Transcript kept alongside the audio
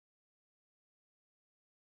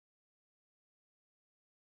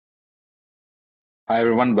Hi,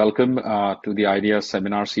 everyone. Welcome to the IDEA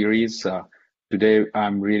seminar series. Today,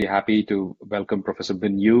 I'm really happy to welcome Professor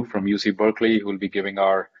Bin Yu from UC Berkeley, who will be giving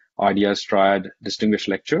our IDEA's Triad Distinguished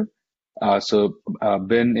Lecture.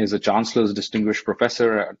 Bin is a Chancellor's Distinguished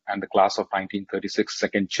Professor and the class of 1936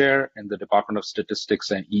 second chair in the Department of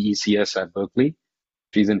Statistics and EECS at Berkeley.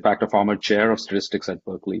 She's in fact a former chair of statistics at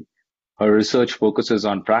Berkeley. Her research focuses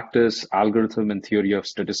on practice, algorithm, and theory of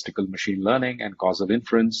statistical machine learning and causal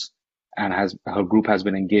inference, and her group has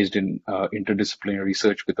been engaged in interdisciplinary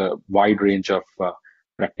research with a wide range of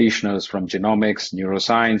practitioners from genomics,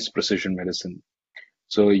 neuroscience, precision medicine.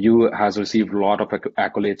 So Yu has received a lot of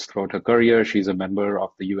accolades throughout her career. She's a member of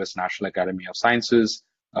the US National Academy of Sciences,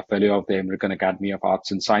 a fellow of the American Academy of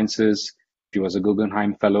Arts and Sciences. She was a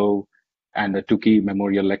Guggenheim Fellow and a Tukey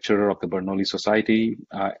Memorial Lecturer of the Bernoulli Society.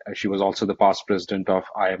 She was also the past president of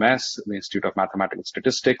IMS, the Institute of Mathematical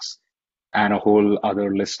Statistics, and a whole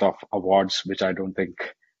other list of awards, which I don't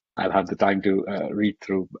think I'll have the time to read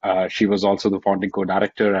through. She was also the founding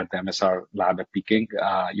co-director at the MSR lab at Peking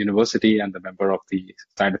University and the member of the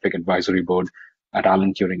Scientific Advisory Board at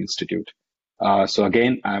Alan Turing Institute. So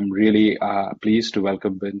again, I'm really pleased to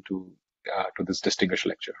welcome Ben to this distinguished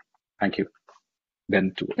lecture. Thank you.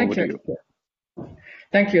 Ben, over to you.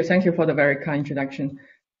 Thank you. Thank you for the very kind introduction.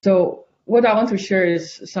 So what I want to share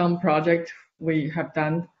is some project we have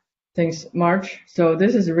done since March. So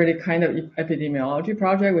this is really kind of epidemiology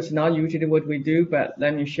project, which is not usually what we do, but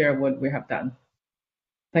let me share what we have done.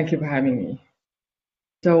 Thank you for having me.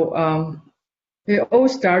 So it all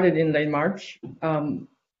started in late March.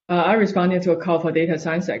 I responded to a call for data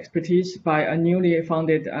science expertise by a newly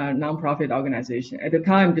founded nonprofit organization. At the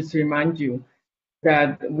time, just to remind you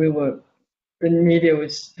that we were in media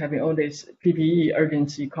was having all these PPE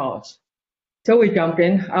urgency calls. So we jumped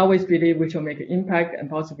in. I always believe we should make an impact and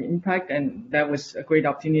positive impact, and that was a great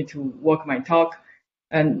opportunity to walk my talk.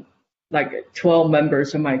 And like 12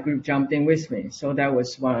 members of my group jumped in with me. So that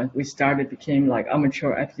was when we started, became like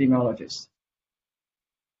amateur epidemiologists.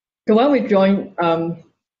 So when we joined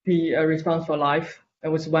the Response for Life, it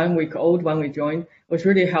was 1 week old when we joined, was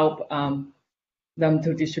really help them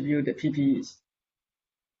to distribute the PPEs.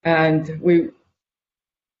 And we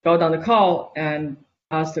got on the call and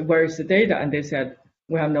asked where is the data, and they said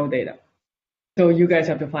we have no data, so you guys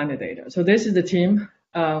have to find the data. So this is the team.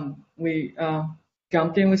 We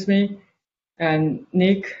jumped in with me, and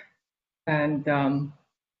Nick and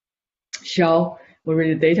Xiao were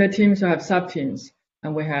really the data team. So I have sub teams,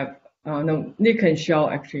 and we have Nick and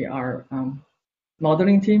Xiao actually are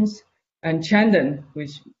modeling teams, and Chandon,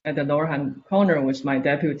 which at the lower hand corner was my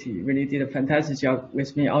deputy, really did a fantastic job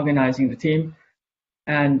with me organizing the team,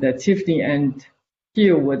 and Tiffany and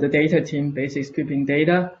Hugh with the data team, basically scooping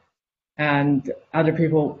data, and other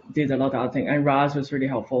people did a lot of other things. And Raz was really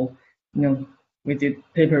helpful. We did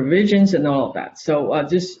paper revisions and all of that. So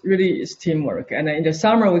this really is teamwork. And then in the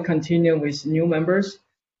summer, we continued with new members,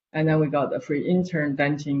 and then we got a free intern,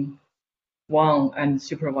 Danjing Wang, and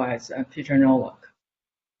supervised Peter Nowak.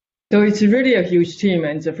 So it's really a huge team,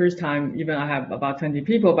 and it's the first time even I have about 20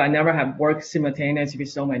 people, but I never have worked simultaneously with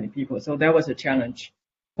so many people. So that was a challenge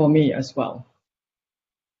for me as well.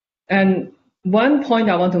 And one point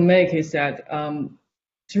I want to make is that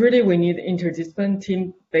it's really we need interdisciplinary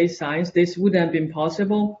team-based science. This wouldn't have been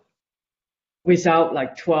possible without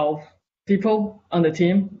like 12 people on the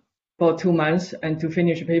team for 2 months, and to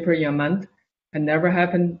finish a paper in a month can never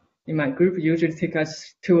happen in my group. It usually take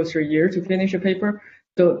us 2 or 3 years to finish a paper.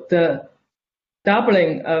 So the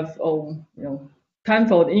doubling of,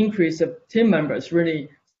 tenfold increase of team members really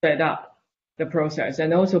sped up the process,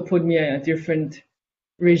 and also put me in a different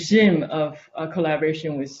regime of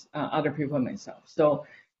collaboration with other people and myself. So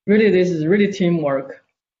really, this is really teamwork,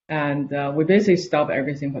 and we basically stopped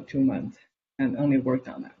everything for 2 months and only worked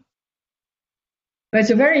on that. But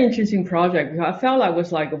it's a very interesting project because I felt like it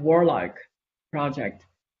was like a warlike project.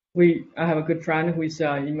 I have a good friend who is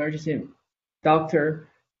an emergency doctor,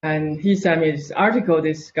 and he sent me this article.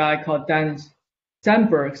 This guy called Dan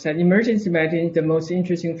Sandberg said, emergency medicine is the most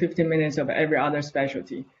interesting 15 minutes of every other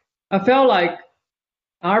specialty. I felt like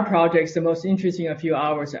our project is the most interesting a few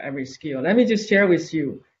hours of every skill. Let me just share with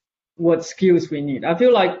you what skills we need. I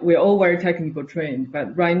feel like we're all very technical trained,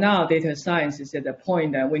 but right now data science is at the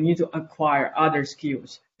point that we need to acquire other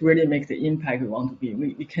skills to really make the impact we want to be.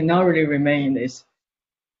 We cannot really remain this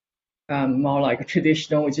more like a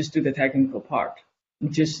traditional, we just do the technical part.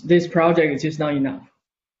 This project is just not enough.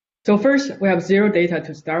 So first, we have zero data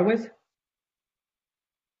to start with.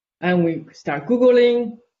 And we start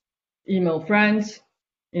Googling, email friends,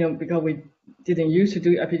 because we didn't used to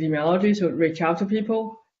do epidemiology, so reach out to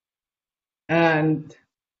people. And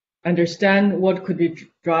understand what could be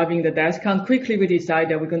driving the death count. Quickly, we decide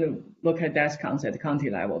that we're going to look at death counts at the county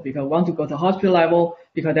level because we want to go to hospital level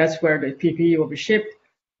because that's where the PPE will be shipped.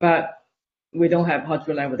 But we don't have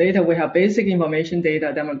hospital level data. We have basic information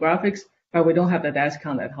data, demographics, but we don't have the death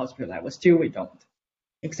count at hospital level. Still, we don't,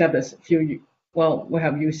 except a few. Well, we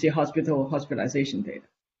have UC hospital hospitalization data,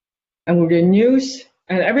 and with the news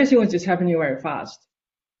and everything was just happening very fast.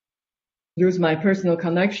 Use my personal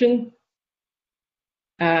connection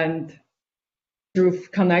and through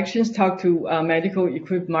connections talk to medical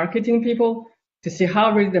equipment marketing people to see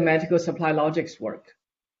how really the medical supply logics work.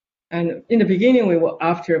 And in the beginning, we were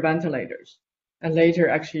after ventilators. And later,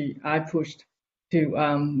 actually, I pushed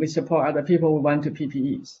to, we support other people who went to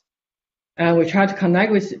PPEs. And we tried to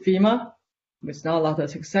connect with FEMA with not a lot of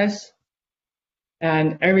success.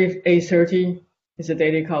 And every 8:30 is a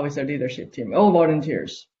daily call with the leadership team, all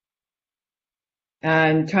volunteers.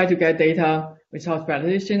 And try to get data with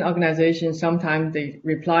hospitalization organizations. Sometimes they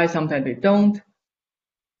reply, sometimes they don't.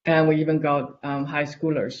 And we even got high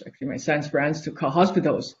schoolers, actually my son's friends, to call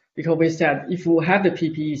hospitals because we said if we have the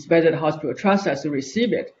PPEs, better the hospital trust us to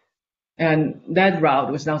receive it. And that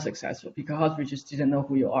route was not successful because hospitals just didn't know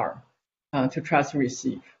who you are to trust to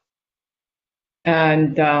receive.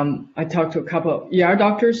 And I talked to a couple of ER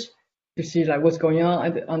doctors to see like what's going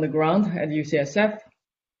on the ground at UCSF.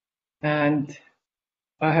 And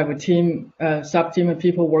I have a team, sub-team of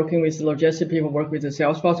people working with logistic people, work with the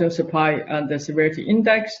sales force to supply the severity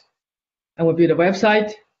index. And we build a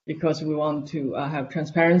website because we want to have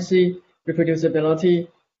transparency, reproducibility,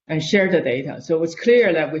 and share the data. So it's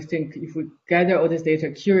clear that we think if we gather all this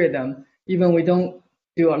data, curate them, even we don't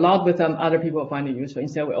do a lot with them, other people find it useful.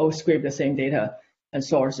 Instead, we all scrape the same data and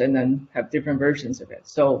source and then have different versions of it.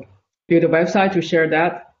 So build a website to share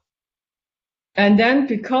that. And then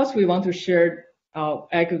because we want to share our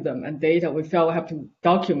algorithm and data, we felt we have to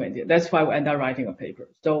document it. That's why we ended up writing a paper.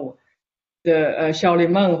 So the Xiaoli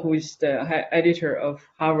Meng, who is the editor of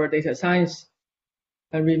Harvard Data Science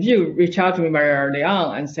Review, reached out to me very early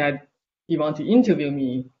on and said he wanted to interview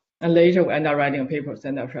me. And later we ended up writing a paper,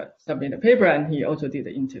 submit a paper, and he also did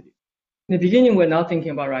the interview. In the beginning, we're not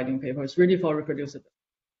thinking about writing papers, really for reproducibility.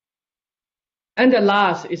 And the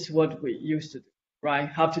last is what we used to do, right?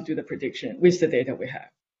 How to do the prediction with the data we have.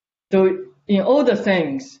 So in all the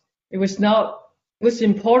things, it was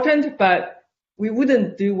important, but we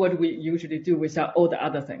wouldn't do what we usually do without all the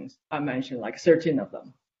other things I mentioned, like 13 of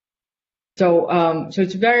them. So, so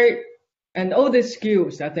it's and all these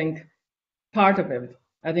skills, I think part of it,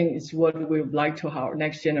 I think it's what we would like to have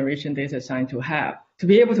next generation data science to have, to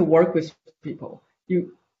be able to work with people,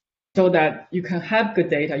 so that you can have good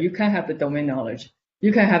data, you can have the domain knowledge,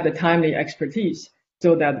 you can have the timely expertise,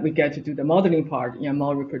 so that we get to do the modeling part in a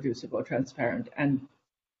more reproducible, transparent, and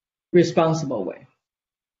responsible way.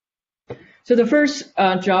 So the first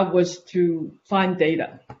job was to find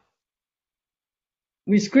data.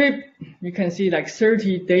 We scraped, you can see like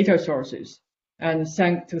 30 data sources and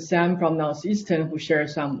sent to Sam from Northeastern, who shared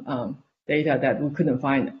some data that we couldn't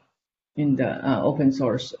find in the open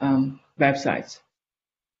source websites.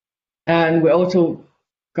 And we also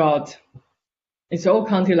got, it's all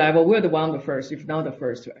county level. We're one of the first, if not the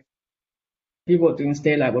first, to people doing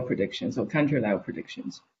state level predictions or country level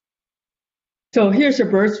predictions. So here's a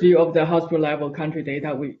bird's view of the hospital level country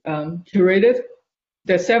data we curated.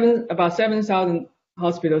 There's about 7,000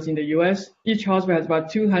 hospitals in the US. Each hospital has about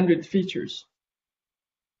 200 features.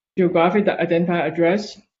 Geographic identifier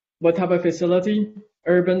address, what type of facility,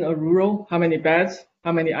 urban or rural, how many beds,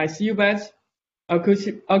 how many ICU beds,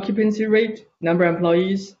 occupancy rate, number of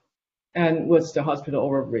employees, and what's the hospital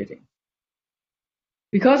overall rating.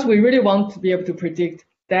 Because we really want to be able to predict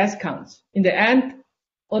death counts, in the end,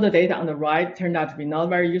 all the data on the right turned out to be not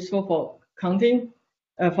very useful for counting,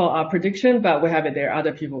 for our prediction, but we have it there,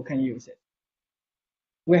 other people can use it.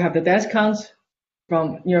 We have the death counts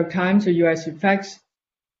from New York Times to US Effects,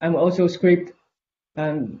 and we also scraped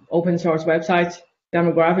open source websites,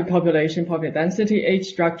 demographic, population density, age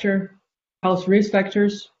structure, health risk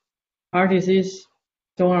factors, heart disease,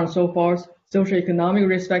 so on and so forth, socioeconomic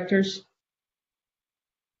risk factors,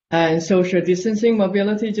 and social distancing,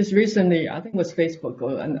 mobility. Just recently, I think it was Facebook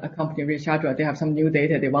and a company reached out to us. They have some new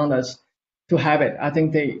data. They want us to have it. I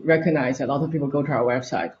think they recognize a lot of people go to our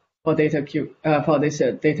website for for this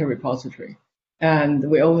data repository. And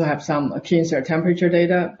we also have some cancer temperature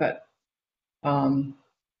data, but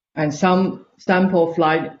and some sample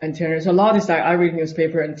flight itineraries. A lot is like I read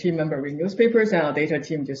newspaper and team member read newspapers, and our data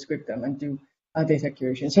team just script them and do data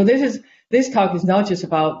curation. So this talk is not just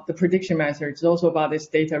about the prediction method, it's also about this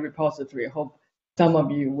data repository. I hope some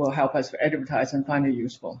of you will help us advertise and find it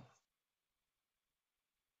useful.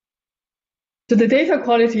 So the data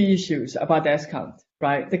quality issues about death count,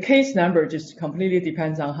 right? The case number just completely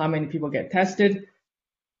depends on how many people get tested.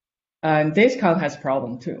 And death count has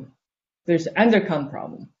problem too. There's undercount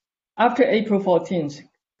problem. After April 14th,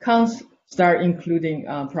 counts start including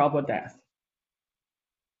probable death.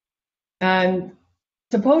 And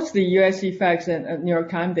supposedly US effects and New York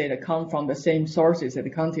Times data come from the same sources at the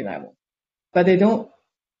county level, but they don't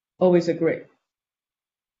always agree.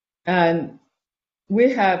 And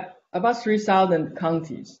we have about 3,000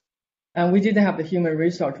 counties, and we didn't have the human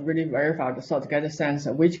resource to really verify the sort to get a sense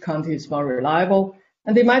of which county is more reliable.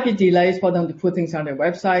 And there might be delays for them to put things on their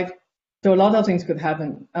website. So a lot of things could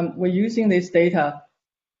happen. We're using this data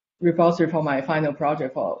repository for my final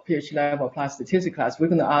project for PhD level plus statistics class. We're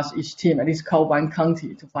going to ask each team at least call one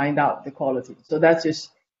county to find out the quality. So that's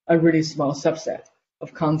just a really small subset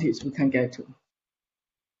of counties we can get to.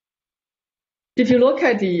 If you look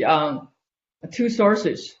at the two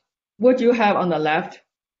sources, what you have on the left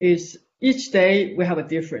is each day we have a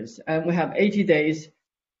difference, and we have 80 days,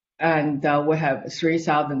 and we have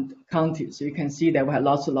 3,000 counties. So you can see that we have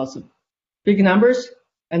lots of big numbers,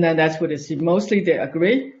 and then that's what you see. Mostly they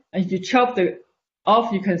agree. And if you chop the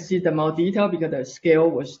off, you can see the more detail because the scale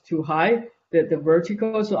was too high, the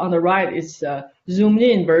vertical. So on the right is a zoomed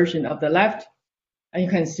in version of the left, and you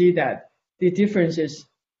can see that the difference is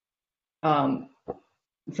from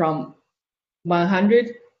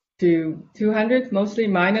 100 to 200, mostly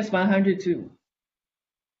minus 100 to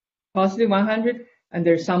positive 100, and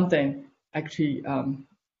there's something actually,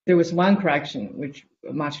 there was one correction which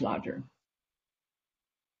was much larger.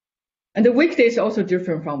 And the weekdays are also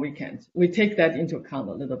different from weekends. We take that into account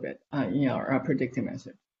a little bit in our predictive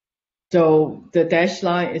method. So the dashed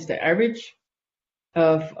line is the average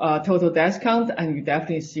of total death count, and you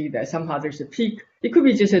definitely see that somehow there's a peak. It could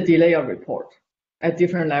be just a delay of report at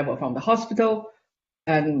different level from the hospital,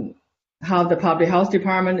 and how the public health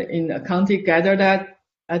department in a county gather that.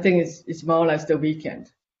 I think it's more or less the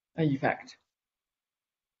weekend effect.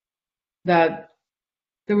 That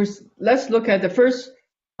there was, let's look at the first.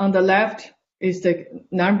 On the left is the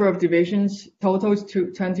number of divisions, totals to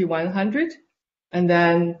 2,100, and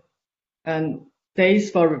then days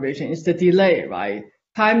for revision is the delay, right?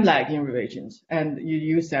 Time lag in revisions, and you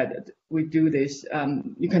use that. We do this.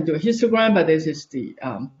 You can do a histogram, but this is the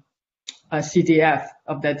CDF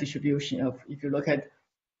of that distribution. Of if you look at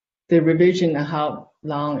the revision and how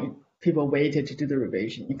long people waited to do the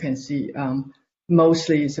revision, you can see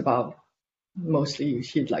mostly it's about you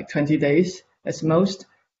hit like 20 days as most.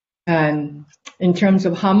 And in terms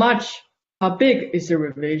of how big is the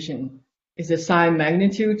revision, is the sign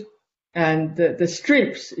magnitude, and the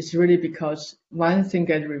strips is really because one thing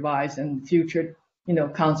gets revised and future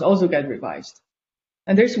counts also get revised.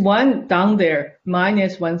 And there's one down there,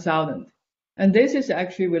 minus 1,000. And this is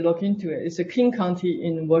actually, we look into it, it's a King County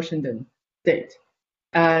in Washington state.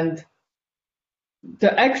 And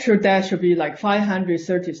the actual dash should be like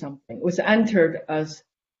 530 something. It was entered as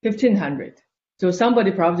 1,500. So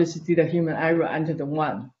somebody probably just did a human error, entered the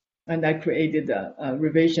 1, and that created a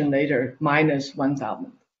revision later, minus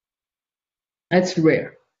 1,000. That's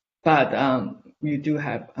rare, but you do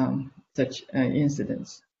have such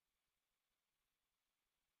incidents.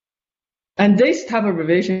 And this type of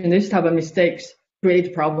revision, this type of mistakes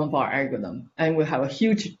create problem for our algorithm, and we have a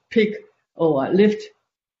huge peak or lift,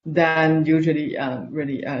 then usually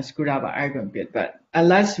really screwed up our algorithm a bit. But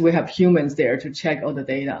unless we have humans there to check all the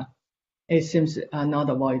data, it seems not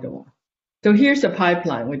avoidable. So here's the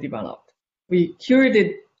pipeline we developed. We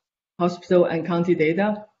curated hospital and county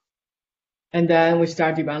data, and then we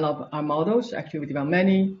start develop our models. Actually, we developed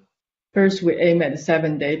many. First, we aim at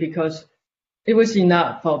 7 day because it was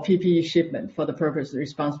enough for PPE shipment for the purpose of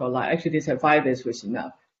responsible life. Actually, they said 5 days was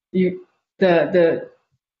enough. The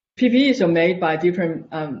PPEs are made by different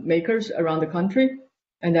makers around the country,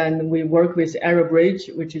 and then we work with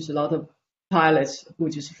Aerobridge, which is a lot of pilots who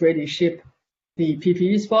just freely ship the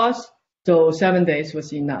PPEs for us. So 7 days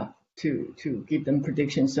was enough to give them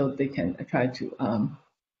predictions so they can try to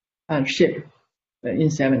ship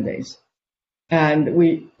in 7 days. And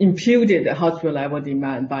we imputed the hospital level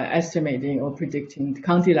demand by estimating or predicting the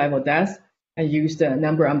county level deaths and used the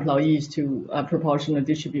number of employees to proportionally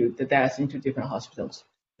distribute the deaths into different hospitals,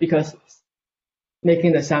 because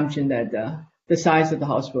making the assumption that the size of the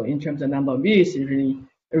hospital in terms of number of years really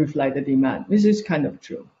reflect the demand. This is kind of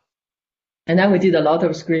true. And then we did a lot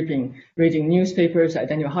of scraping, reading newspapers,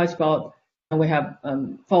 identifying hotspot, and we have,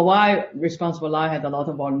 for a while, Responsible Life had a lot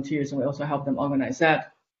of volunteers, and we also helped them organize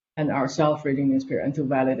that, and ourselves reading newspaper and to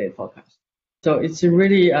validate forecast. So it's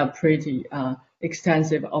really a pretty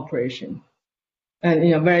extensive operation, and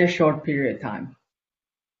in a very short period of time.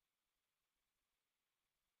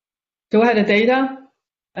 So we had the data,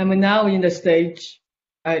 and we're now in the stage,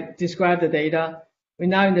 I described the data, we're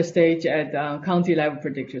now in the stage at county level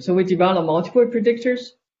predictors. So we developed multiple predictors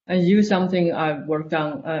and use something I worked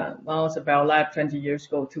on when I was at BioLab 20 years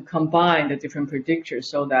ago to combine the different predictors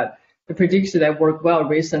so that the predictors that work well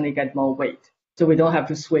recently get more weight. So we don't have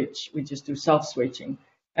to switch, we just do self-switching.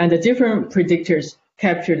 And the different predictors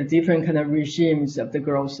capture the different kind of regimes of the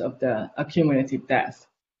growth of the cumulative death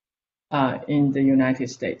in the United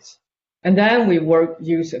States. And then we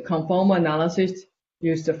use a conformal analysis,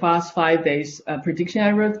 use the fast 5 days prediction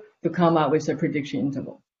error to come up with a prediction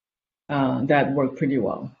interval that worked pretty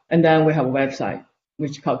well. And then we have a website,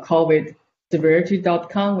 which is called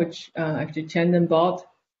covidseverity.com, which actually Chandon bought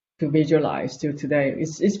to visualize to today.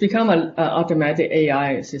 It's become an automatic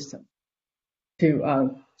AI system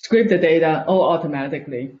to script the data all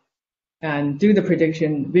automatically and do the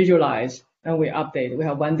prediction, visualize, and we update. We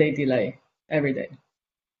have 1 day delay every day.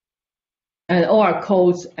 And all our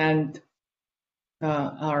codes and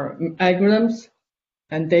our algorithms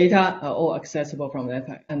and data are all accessible from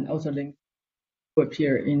that, and also linked to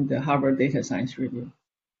appear in the Harvard Data Science Review.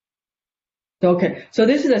 So, okay, so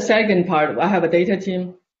this is the second part. I have a data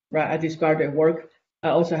team, right? I described their work. I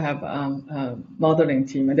also have a modeling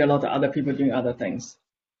team, and there are a lot of other people doing other things.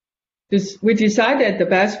 We decided the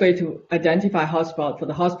best way to identify hotspot for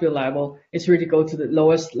the hospital level is really go to the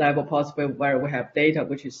lowest level possible where we have data,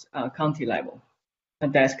 which is county level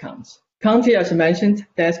and death counts. County, as I mentioned,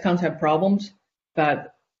 death counts have problems,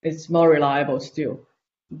 but it's more reliable still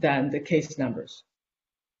than the case numbers.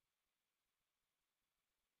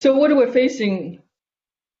 So what we're facing,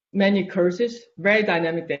 many curses, very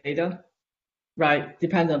dynamic data, right?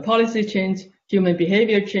 Depends on policy change, human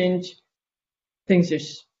behavior change, things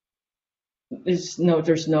just, there's no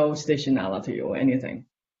stationality or anything.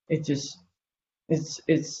 It just,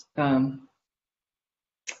 it's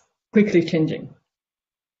quickly changing.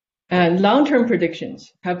 And long-term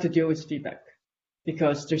predictions have to do with feedback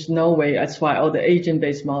because there's no way, that's why all the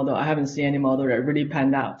agent-based model, I haven't seen any model that really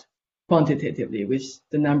panned out quantitatively with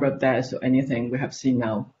the number of deaths or anything we have seen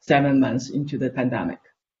now 7 months into the pandemic.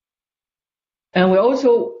 And we're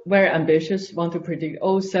also very ambitious, want to predict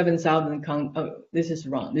all 7,000 this is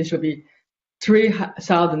wrong. This should be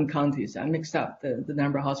 3,000 counties. I mixed up the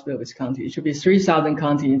number of hospitals with counties. It should be 3,000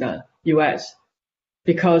 counties in the US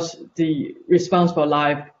because the Responsible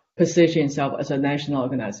Life positioned itself as a national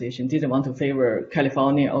organization, didn't want to favor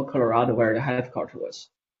California or Colorado where the headquarters was.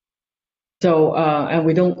 So, and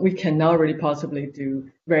we cannot really possibly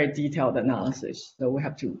do very detailed analysis. So we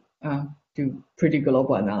have to do pretty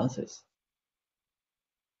global analysis.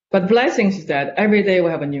 But blessings is that every day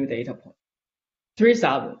we have a new data point,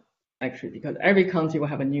 3,000 actually, because every county will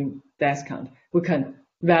have a new death count. We can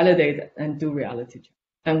validate and do reality check.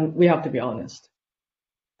 And we have to be honest.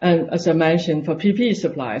 And as I mentioned, for PPE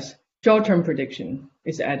supplies, short-term prediction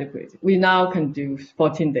is adequate. We now can do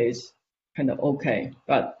 14 days, kind of okay,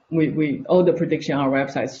 but all the prediction on our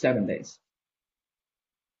website is 7 days.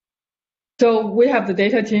 So we have the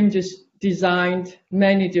data team just designed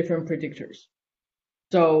many different predictors.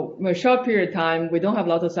 So in a short period of time, we don't have a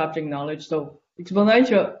lot of subject knowledge. So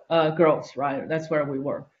exponential growth, right? That's where we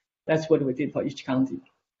were. That's what we did for each county.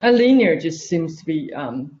 And linear just seems to be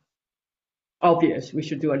obvious. We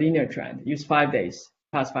should do a linear trend, use 5 days,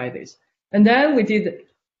 past 5 days. And then we did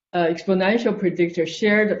exponential predictor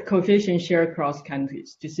shared coefficient share across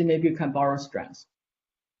counties to see maybe you can borrow strands.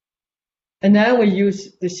 And then we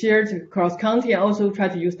use the shared cross county and also try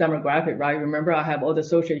to use demographic, right? Remember, I have all the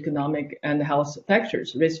socioeconomic and health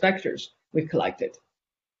factors, risk factors we collected.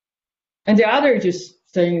 And the other just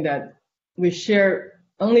saying that we share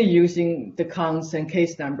only using the counts and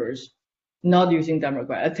case numbers, not using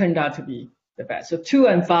demographic. It turned out to be the best. So 2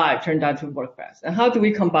 and 5 turned out to work best. And how do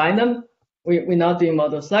we combine them? We're not doing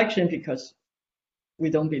model selection because we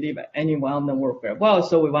don't believe any one of them work very well.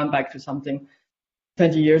 So we went back to something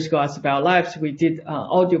 20 years ago as BioLabs, we did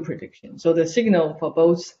audio prediction. So the signal for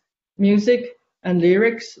both music and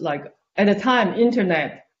lyrics, like at the time,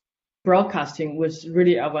 internet broadcasting was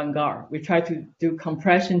really avant-garde. We tried to do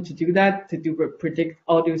compression to do that, to predict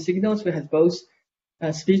audio signals. We had both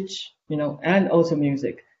speech, and also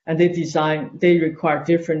music. And they require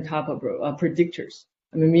different type of predictors.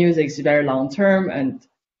 I mean, music is very long-term and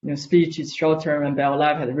speech is short-term, and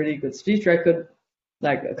BioLab had a really good speech record,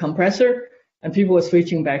 like a compressor, and people were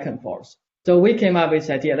switching back and forth. So we came up with this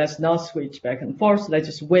idea, let's not switch back and forth, let's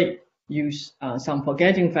just wait, use some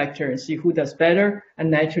forgetting factor and see who does better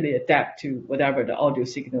and naturally adapt to whatever the audio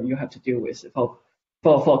signal you have to deal with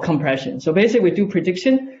for compression. So basically we do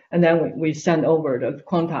prediction and then we send over the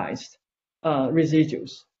quantized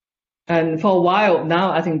residuals. And for a while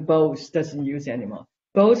now, I think Bose doesn't use anymore.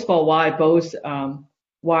 Bose for a while, Bose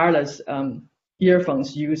wireless earphones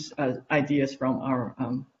use ideas from our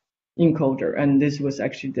encoder, and this was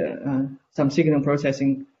actually the some signal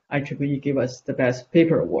processing IEEE gave us the best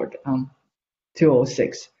paper award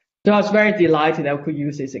 2006. So I was very delighted that we could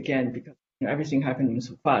use this again because everything happening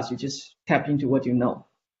so fast. You just tap into what you know.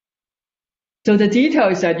 So the detail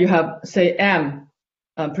is that you have, say, M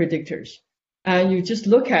predictors, and you just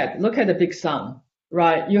look at the big sum,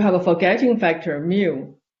 right? You have a forgetting factor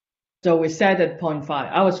mu, so we set at 0.5.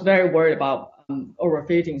 I was very worried about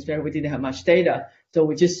overfitting, where we didn't have much data, so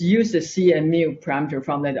we just use the C and mu parameter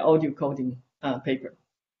from that audio coding paper.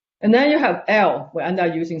 And then you have L. We end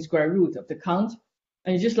up using square root of the count,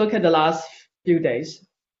 and you just look at the last few days,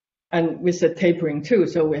 and with the tapering too.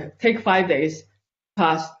 So we take 5 days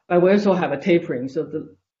past, but we also have a tapering. So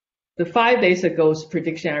the 5 days ago's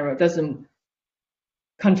prediction error doesn't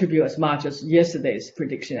contribute as much as yesterday's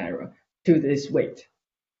prediction error to this weight.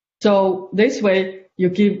 So this way, you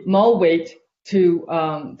give more weight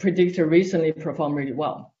to predictor recently performed really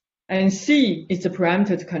well. And C is the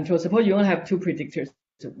parameter to control. Suppose you only have 2 predictors.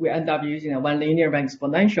 So we end up using one linear, one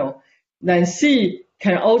exponential. Then C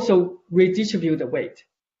can also redistribute the weight,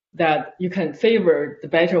 that you can favor the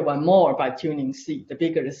better one more by tuning C. The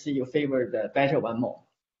bigger the C, you favor the better one more.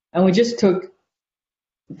 And we just took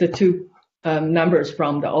the 2 numbers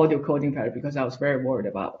from the audio coding pattern because I was very worried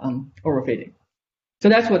about overfitting. So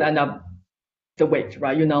that's what ended up the weight,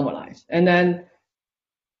 right? You normalize. And then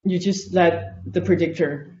you just let the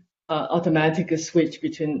predictor automatically switch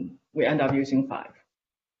between, we end up using 5.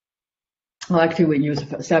 Well, actually, we use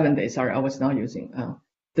 7 days. Sorry, I was not using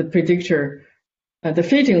the predictor. The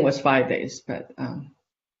fitting was 5 days, but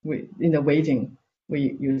we in the weighting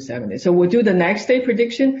we use 7 days. So we'll do the next day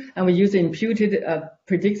prediction, and we use the imputed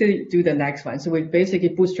predicted do the next one. So we basically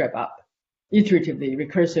bootstrap up, iteratively,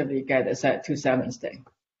 recursively get a set to 7th day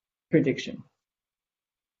prediction.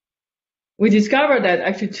 We discovered that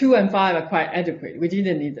actually 2 and 5 are quite adequate. We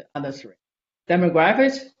didn't need the other 3.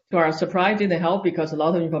 Demographics, to our surprise, didn't help because a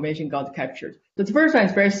lot of information got captured. So the first one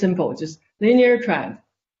is very simple, just linear trend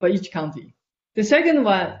for each county. The second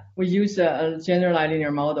one, we use a generalized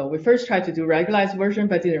linear model. We first tried to do regularized version,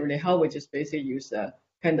 but didn't really help. We just basically use a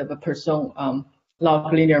kind of a Poisson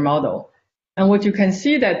log linear model. And what you can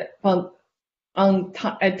see that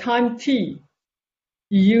at time t,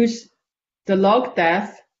 you use the log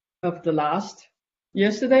death of the last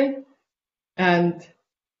yesterday and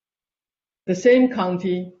the same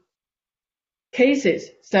county cases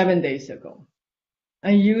 7 days ago,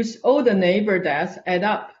 and use all the neighbor deaths add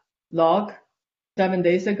up log 7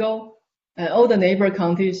 days ago and all the neighbor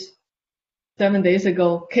counties 7 days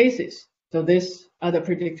ago cases. So these are the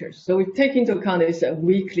predictors. So we take into account this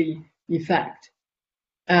weekly effect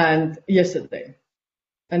and yesterday,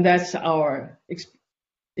 and that's our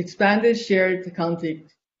expanded shared county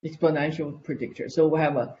exponential predictor. So we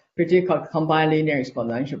have a predictor called combined linear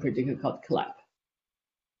exponential predictor called CLEP.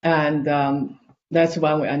 And that's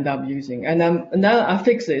one we end up using. And then I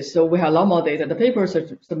fixed this. So we have a lot more data. The paper was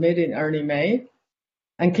submitted in early May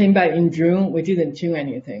and came back in June. We didn't tune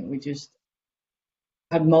anything. We just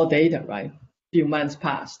had more data, right? A few months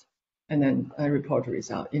passed, and then I report the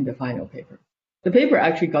result in the final paper. The paper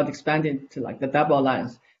actually got expanded to like the double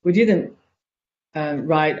lines. We didn't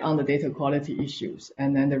write on the data quality issues,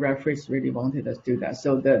 and then the referees really wanted us to do that.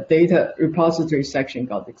 So the data repository section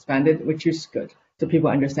got expanded, which is good, so people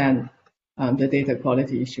understand the data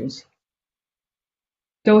quality issues.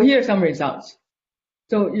 So here are some results.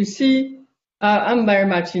 So you see, I'm very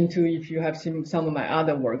much into, if you have seen some of my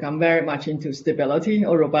other work, I'm very much into stability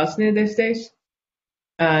or robustness these days.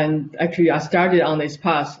 And actually, I started on this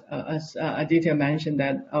path, as Aditya mentioned,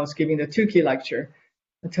 that I was giving the Tukey lecture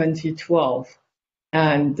in 2012,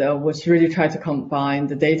 and was really trying to combine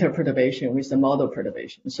the data perturbation with the model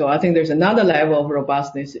perturbation. So I think there's another level of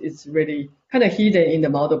robustness. It's really kind of hidden in the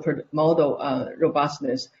model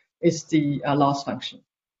robustness. Is the loss function.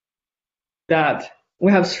 That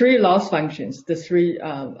we have 3 loss functions, the 3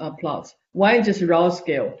 plots. One is just raw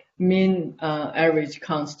scale, mean average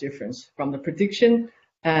counts difference from the prediction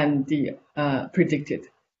and the predicted.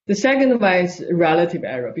 The second one is relative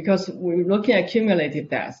error, because we're looking at cumulative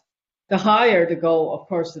death. The higher the goal, of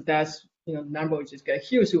course, the death number will just get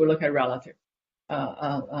huge. So we look at relative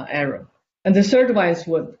error. And the third one is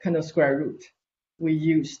what kind of square root we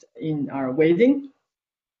used in our weighting.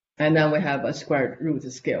 And then we have a square root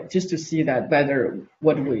scale, just to see that whether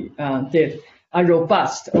what we did are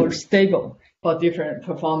robust or stable for different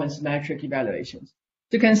performance metric evaluations.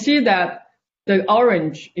 So you can see that the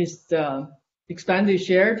orange is the expanded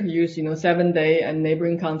share to use 7-day and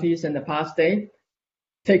neighboring counties and the past day.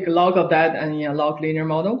 Take a log of that and log linear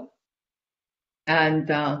model. And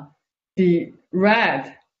the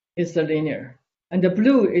red is the linear, and the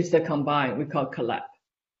blue is the combined, we call CLEP.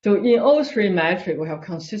 So in all three metrics, we have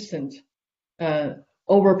consistent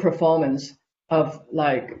overperformance of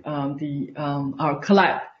like our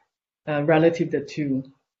CLEP relative to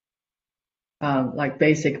like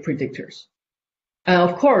basic predictors. And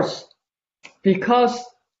of course, because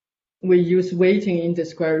we use weighting in the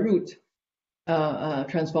square root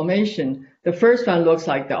transformation, the first one looks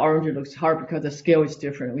like the orange looks hard because the scale is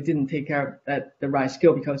different. We didn't take care of that the right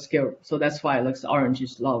scale because scale, so that's why it looks orange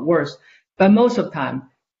is a lot worse. But most of the time,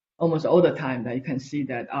 almost all the time, that you can see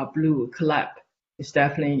that our blue CLEP is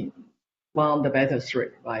definitely one of the better three,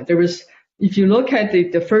 right? If you look at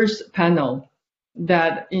the first panel,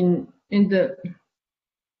 that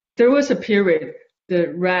there was a period,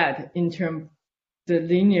 the red in terms the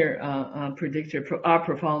linear predictor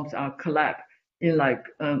outperforms our CLEP in like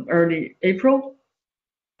early April,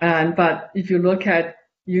 but if you look at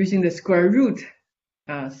using the square root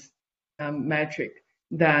metric,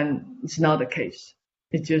 then it's not the case.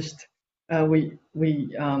 It just we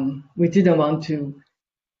didn't want to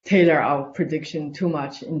tailor our prediction too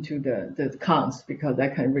much into the counts because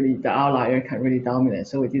that can really, the outlier can really dominate.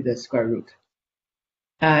 So we did the square root.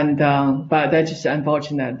 And but that's just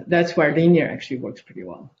unfortunate. That's where linear actually works pretty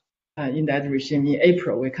well. In that regime in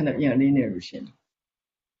April, we're kind of in a linear regime.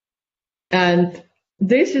 And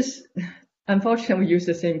this is, unfortunately, we use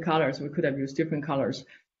the same colors. We could have used different colors.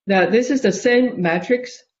 Now, this is the same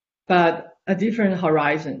metrics, but a different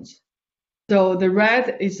horizons. So the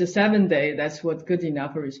red is the 7-day. That's what's good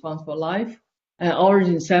enough for responsible life. And orange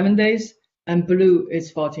is 7 days, and blue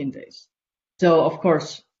is 14 days. So of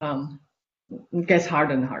course, it gets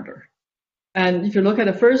harder and harder. And if you look at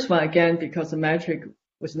the first one again, because the metric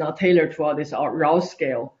was not tailored to all this raw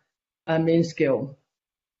scale, mean scale,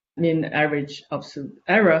 mean average absolute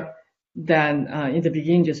error, then in the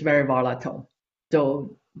beginning just very volatile.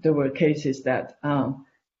 So there were cases that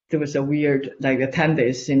there was a weird, like the 10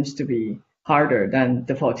 days seems to be harder than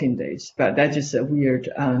the 14 days, but that's just a weird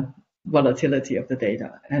volatility of the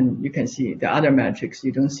data. And you can see the other metrics,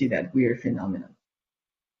 you don't see that weird phenomenon.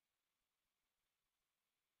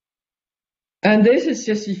 And this is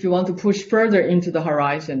just if you want to push further into the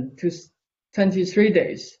horizon to 23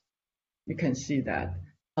 days, you can see that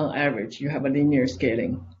on average, you have a linear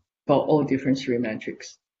scaling for all different three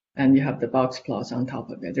metrics. And you have the box plots on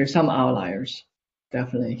top of it. There's some outliers,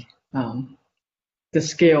 definitely. The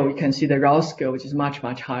scale, you can see the raw scale, which is much,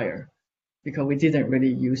 much higher because we didn't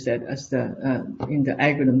really use that as the in the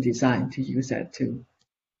algorithm design to use that to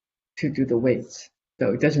do the weights.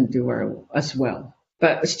 So it doesn't do as well,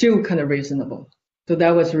 but still kind of reasonable. So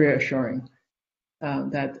that was reassuring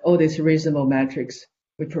that all these reasonable metrics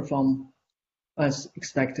we perform as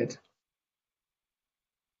expected.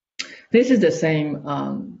 This is the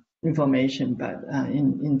same information, but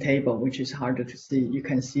in table, which is harder to see. You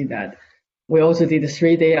can see that we also did a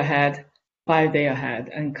 3-day ahead, 5-day ahead,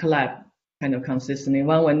 and CLEP kind of consistently.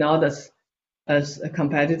 One were not as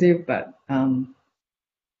competitive, but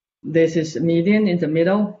this is median in the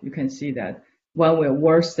middle. You can see that one were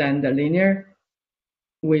worse than the linear,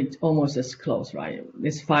 with almost as close, right?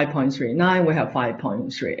 It's 5.39, we have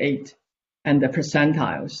 5.38, and the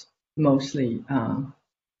percentiles mostly.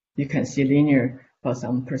 You can see linear for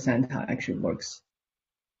some percentile actually works.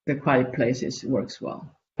 The quiet places works well.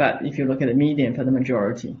 But if you look at the median for the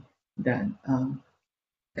majority, then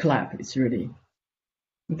CLEP is really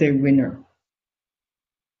the winner.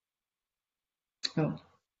 Oh,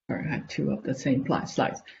 sorry, I had two of the same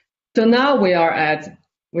slides. So now we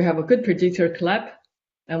have a good predictor CLEP,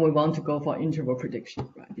 and we want to go for interval prediction,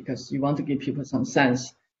 right? Because you want to give people some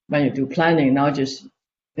sense when you do planning, not just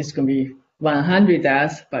it's going to be 100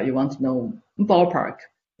 deaths, but you want to know ballpark.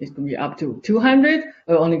 It's going to be up to 200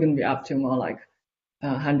 or only going to be up to more like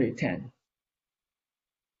 110.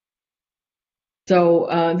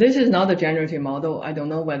 So this is not a generative model. I don't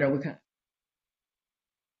know whether we can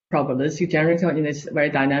probabilistic generator in this very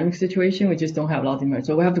dynamic situation. We just don't have a lot of information.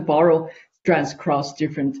 So we have to borrow strands across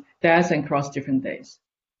different deaths and across different days.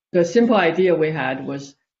 The simple idea we had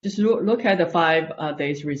was just look at the 5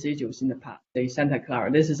 days residuals in the past, the Santa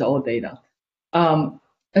Clara. This is all data.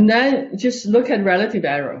 And then just look at relative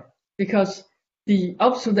error, because the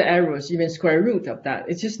absolute errors, even square root of that,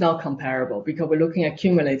 it's just not comparable because we're looking at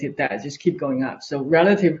cumulative that just keep going up. So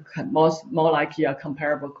relative more likely are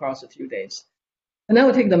comparable across a few days. And then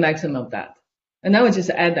we take the maximum of that. And then we just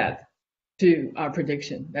add that to our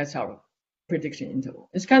prediction. That's our prediction interval.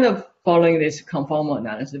 It's kind of following this conformal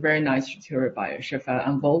analysis, very nice theory by Sheffer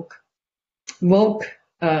and Volk. Volk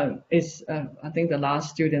is, I think, the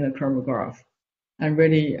last student of chronograph. And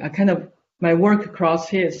really, my work crossed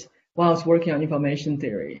his while I was working on information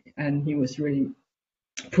theory. And he was really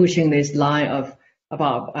pushing this line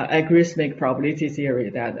about algorithmic probability theory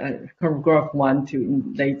that chronograph 1 to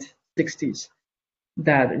in late 60s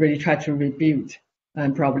that really tried to rebuild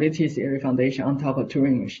probability theory foundation on top of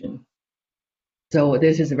Turing machine. So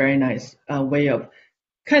this is a very nice way of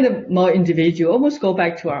kind of more individual, almost go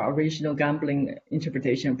back to our original gambling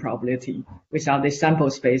interpretation of probability without this sample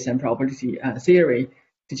space and probability theory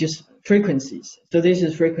to just frequencies. So this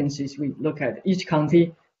is frequencies. We look at each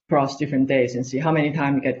county across different days and see how many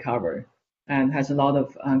times it get covered, and has a lot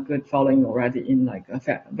of good following already in like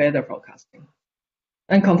weather forecasting.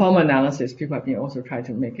 And conformal analysis, people have been also trying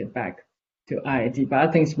to make it back to IID, but I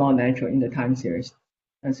think it's more natural in the time series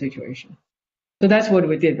and situation. So that's what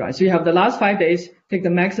we did, right? So you have the last 5 days, take the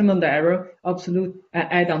maximum, the error, absolute,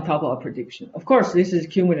 and add on top of a prediction. Of course, this is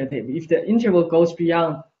cumulative. If the interval goes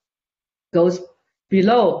below the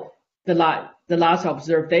last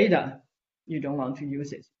observed data, you don't want to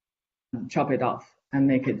use it. Chop it off and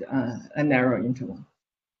make it a narrow interval.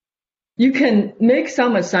 You can make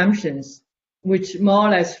some assumptions which more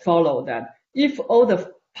or less follow that. If all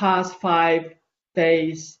the past 5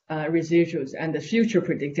 days residuals and the future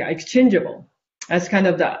predictor are exchangeable, that's kind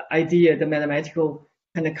of the idea, the mathematical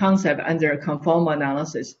kind of concept under conformal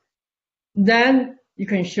analysis, then you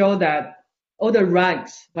can show that all the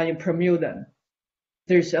ranks, when you permute them,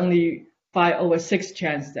 there's only 5/6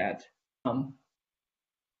 chance that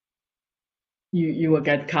you will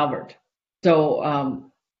get covered. So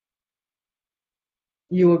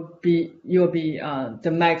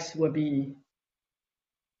the max will be,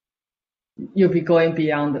 you'll be going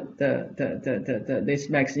beyond this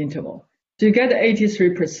max interval. So you get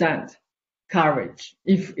 83% coverage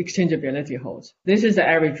if exchangeability holds. This is the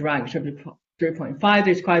average rank, should be 3.5.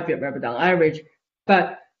 There's quite a bit of down average,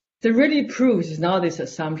 but the really proves is not this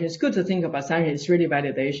assumption. It's good to think about assumption. It's really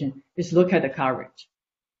validation. Is look at the coverage.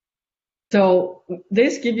 So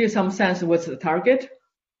this gives you some sense of what's the target.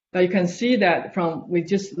 But you can see that we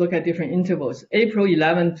just look at different intervals. April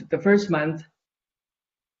 11th, the first month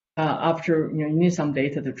after you need some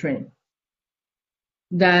data to train.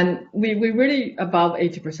 Then we really above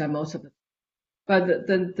 80% most of the time. But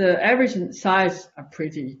the average size are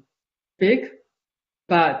pretty big.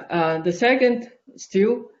 But the second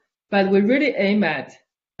still, but we really aim at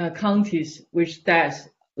counties which deaths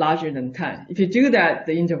larger than 10. If you do that,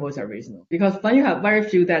 the intervals are reasonable. Because when you have very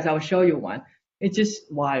few deaths, I'll show you one. It's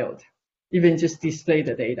just wild, even just display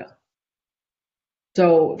the data.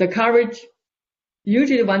 So the coverage,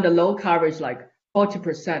 usually when the low coverage like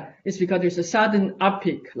 40%, is because there's a sudden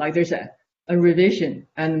uppeak, like there's a revision,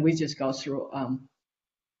 and we just go through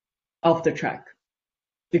off the track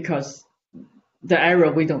because the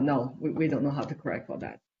error we don't know. We don't know how to correct for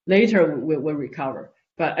that. Later we'll recover,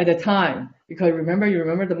 but at the time, because you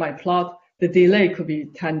remember that my plot, the delay could be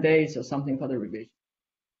 10 days or something for the revision.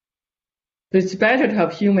 So it's better to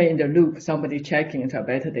have human in the loop, somebody checking to have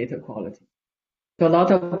better data quality. So a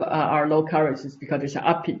lot of our low coverage is because there's an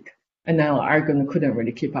uppeak, and then our algorithm couldn't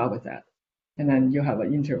really keep up with that. And then you have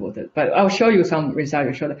an interval. But I'll show you some results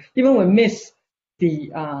to show that even when we miss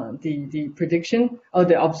the prediction or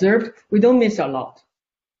the observed, we don't miss a lot.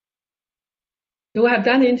 So we have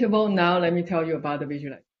done the interval. Now let me tell you about the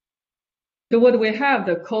visualization. So what we have,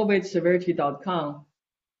 the COVIDseverity.com.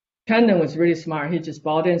 Shannon was really smart. He just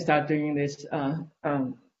bought it and started doing this,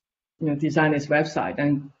 design this website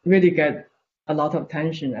and really get a lot of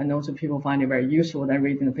attention. And also people find it very useful than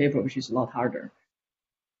reading the paper, which is a lot harder.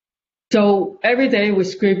 So every day we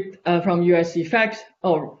script from USC Facts.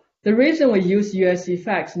 Oh, the reason we use USC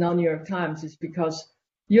Facts, not New York Times, is because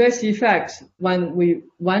USC Facts, when we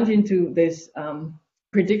went into this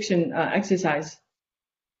prediction exercise,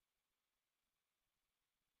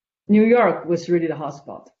 New York was really the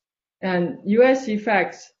hotspot. And USC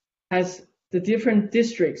Facts has the different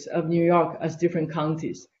districts of New York as different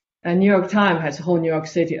counties. And New York Times has whole New York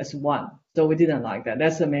City as one. So we didn't like that.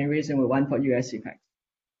 That's the main reason we went for USC Facts.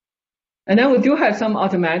 And then we do have some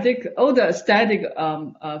automatic, all the static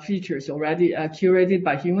features already curated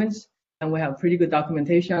by humans. And we have pretty good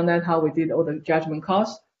documentation on that, how we did all the judgment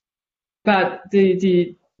calls. But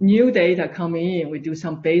the new data coming in, we do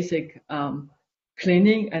some basic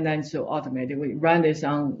cleaning, and then so automated. We run this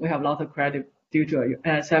on, we have a lot of credit due to a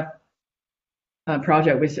NSF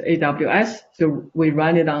project with AWS. So we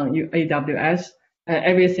run it on AWS,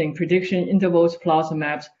 everything, prediction, intervals, plots, and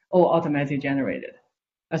maps, all automatically generated.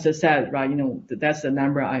 As I said, right, that's the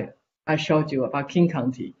number I I showed you about King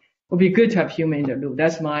County. It would be good to have human in the loop.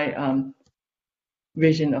 That's my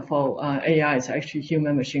vision of how AI is actually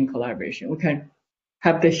human-machine collaboration. We can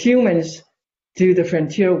have the humans do the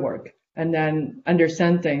frontier work and then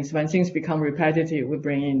understand things. When things become repetitive, we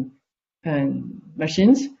bring in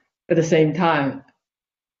machines. At the same time,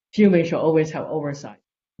 humans should always have oversight,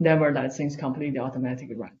 never let things completely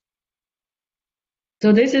automatically run.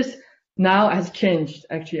 So this is now has changed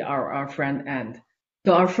actually our front end.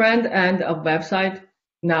 So our front end of website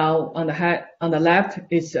now on the left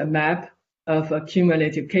is a map of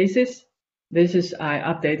cumulative cases. This is I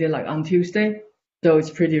updated like on Tuesday, so it's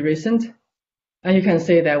pretty recent. And you can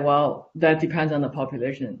say that, well, that depends on the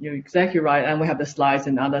population. You're exactly right. And we have the slides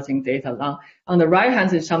and other things data now. On the right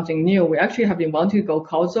hand is something new. We actually have been wanting to go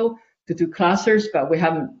causal to do clusters, but we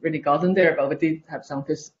haven't really gotten there, but we did have some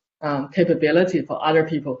capability for other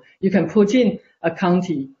people. You can put in a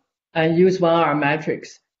county and use one of our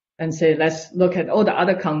metrics and say, let's look at all the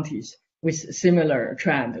other counties with similar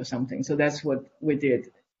trend or something. So that's what we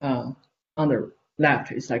did on the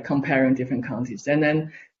left. It's like comparing different counties. And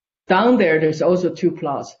then down there, there's also two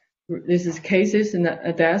plots. This is cases and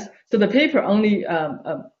deaths. So the paper only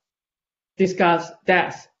discuss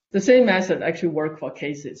deaths. The same method actually worked for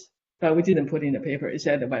cases, but we didn't put in the paper. It's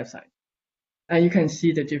at the website. And you can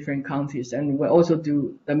see the different counties. And we also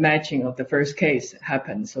do the matching of the first case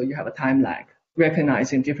happen. So you have a time lag,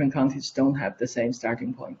 recognizing different counties don't have the same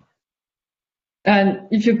starting point. And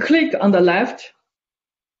if you click on the left,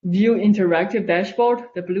 view interactive dashboard,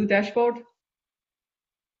 the blue dashboard,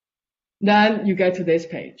 then you get to this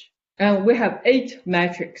page. And we have 8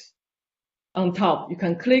 metrics on top. You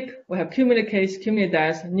can click, we have cumulative case, cumulative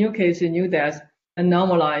deaths, new cases, new deaths, and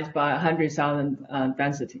normalized by 100,000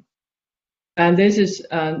 density. And this is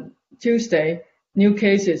Tuesday, new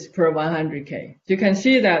cases per 100K. So you can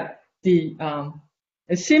see that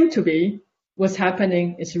it seems to be what's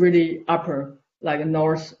happening is really upper, like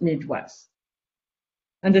North Midwest.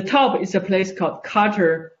 And the top is a place called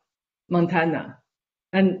Carter, Montana.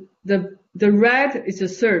 And the red is a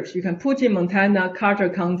search. You can put in Montana, Carter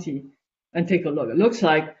County, and take a look. It looks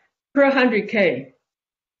like per 100K,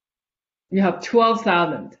 you have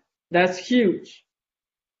 12,000. That's huge.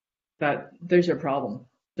 But there's a problem.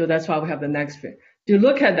 So that's why we have the next bit. To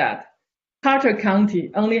look at that, Carter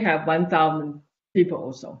County only have 1,000 people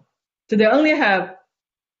also. So they only have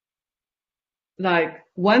like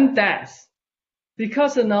 1 death.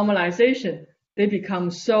 Because of normalization, they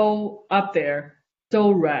become so up there,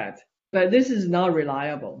 so red. But this is not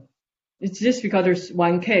reliable. It's just because there's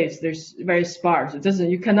 1 case, there's very sparse. It doesn't.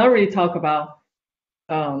 You cannot really talk about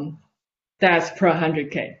deaths per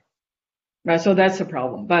 100K, right? So that's a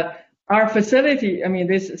problem. But our facility, I mean,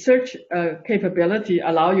 this search capability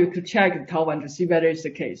allow you to check the top one to see whether it's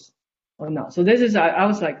the case or not. So this is, I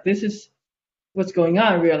was like, this is what's going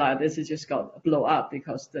on. I realized this is just got blow up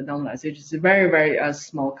because the normalization is a very, very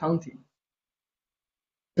small county.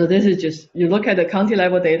 So this is just, you look at the county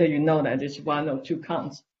level data, you know that it's 1 or 2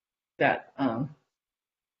 counts that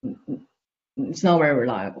it's not very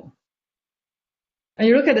reliable. And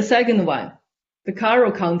you look at the second one, the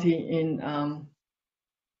Carroll County in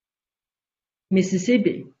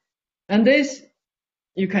Mississippi. And this,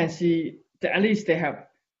 you can see that at least they have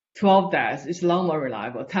 12 deaths. It's a lot more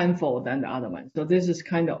reliable, tenfold than the other one. So this is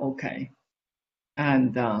kind of okay.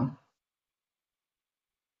 And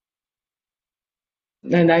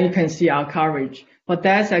then you can see our coverage. For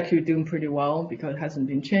deaths, actually doing pretty well because it hasn't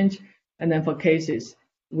been changed. And then for cases,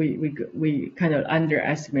 we kind of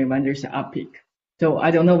underestimate when there's an up peak. So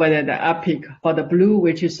I don't know whether the up peak for the blue,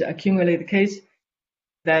 which is accumulated case,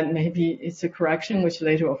 then maybe it's a correction, which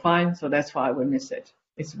later we'll find. So that's why we miss it.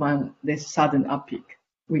 It's when this sudden up peak.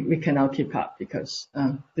 We cannot keep up because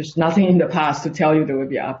there's nothing in the past to tell you there will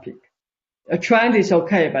be an up peak. A trend is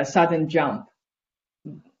okay, but sudden jump,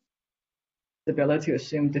 the ability to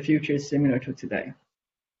assume the future is similar to today.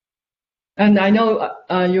 And I know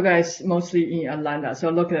you guys mostly in Atlanta,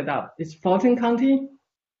 so look it up. It's Fulton County,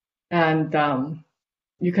 and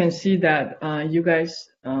you can see that you guys,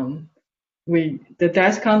 the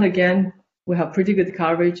death count again, we have pretty good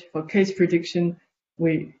coverage. For case prediction,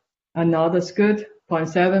 we are not as good,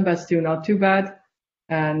 0.7, but still not too bad.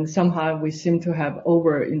 And somehow we seem to have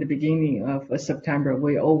over in the beginning of September,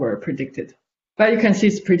 we over predicted. But you can see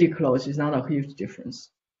it's pretty close. It's not a huge difference.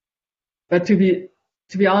 But to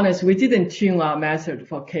be honest, we didn't tune our method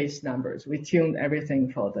for case numbers. We tuned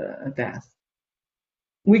everything for the death.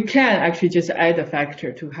 We can actually just add a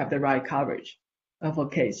factor to have the right coverage of a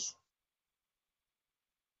case.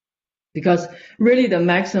 Because really the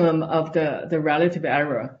maximum of the relative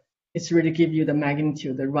error it's really give you the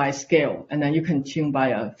magnitude, the right scale, and then you can tune by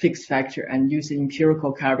a fixed factor and use the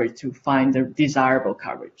empirical coverage to find the desirable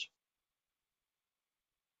coverage.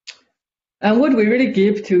 And what we really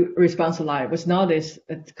give to response life was not this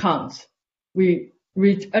counts. We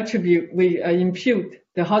impute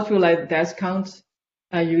the hospitalized death counts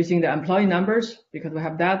using the employee numbers because we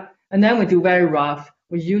have that. And then we do very rough.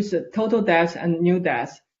 We use the total deaths and new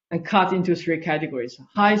deaths and cut into 3 categories: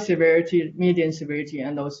 high severity, medium severity,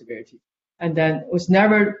 and low severity. And then it was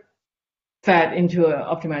never fed into an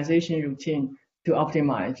optimization routine to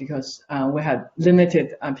optimize because we had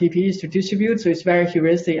limited PPEs to distribute. So it's very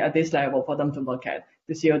heuristic at this level for them to look at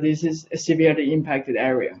to see, oh, this is a severely impacted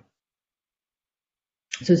area.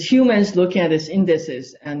 So it's humans looking at these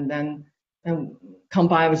indices and then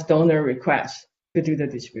combine with donor requests to do the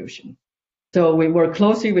distribution. So we work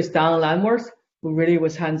closely with Don Landworth, who really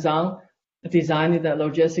was hands-on designing the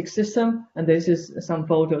logistics system. And this is some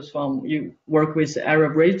photos from you work with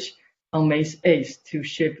Arab Bridge on May 8th to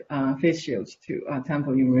ship face shields to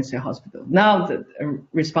Temple University Hospital. Now the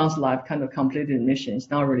response lab kind of completed mission. It's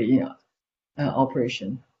not really in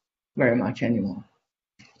operation very much anymore.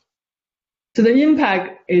 So the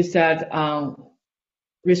impact is that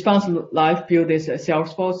response life built this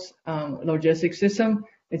Salesforce logistics system.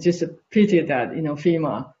 It's just a pity that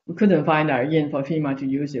FEMA, we couldn't find our in for FEMA to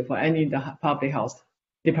use it, for any of the public health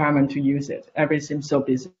department to use it. Everything's so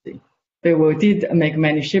busy. But we did make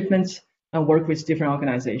many shipments and work with different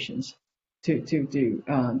organizations to do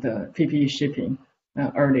the PPE shipping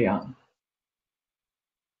early on.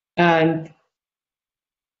 And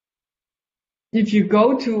if you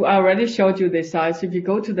go to, I already showed you the size. If you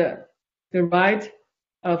go to the right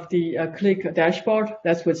of the CLEP dashboard,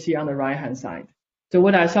 that's what you see on the right-hand side. So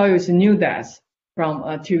what I saw you is new deaths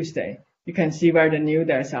from Tuesday. You can see where the new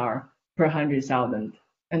deaths are per 100,000.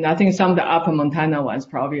 And I think some of the upper Montana ones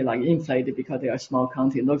probably like inflated because they are a small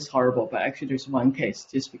county. It looks horrible, but actually there's one case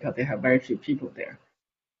just because they have very few people there.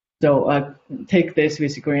 So take this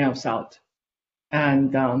with a grain of salt.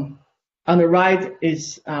 And on the right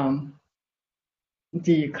is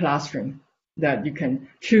the clustering that you can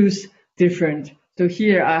choose different. So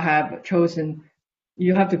here I have chosen,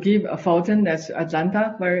 you have to give a Fulton, that's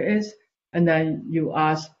Atlanta where it is, and then you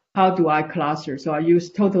ask, how do I cluster? So I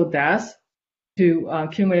use total deaths to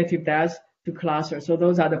cumulative deaths to cluster. So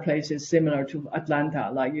those are the places similar to Atlanta,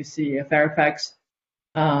 like you see Fairfax,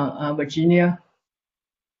 Virginia,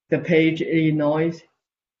 DePage, Illinois,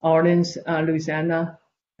 Orleans, Louisiana,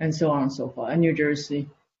 and so on and so forth, and New Jersey,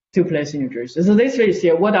 2 places in New Jersey. So this is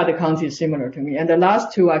here, what are the counties similar to me? And the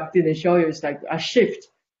last 2 I didn't show you is like I shift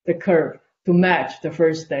the curve to match the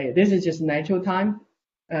first day. This is just natural time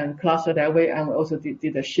and cluster that way, and we also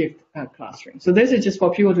did a shift clustering. So this is just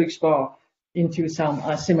for people to explore into some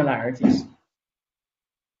similarities.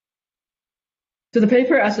 So the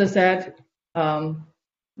paper, as I said,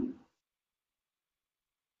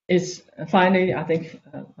 is finally, I think,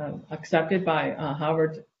 accepted by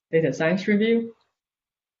Harvard Data Science Review.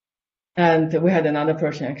 And we had another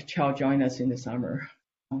person, actually, join us in the summer.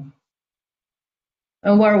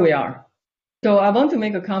 And where we are. So I want to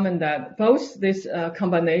make a comment that both this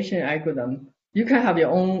combination algorithm, you can have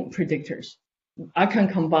your own predictors. I can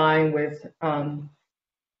combine with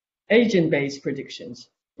agent-based predictions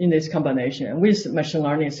in this combination. And with machine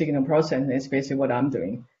learning signal processing is basically what I'm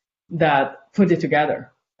doing, that put it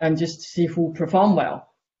together and just see who perform well.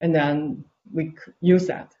 And then we use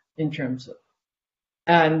that in terms of.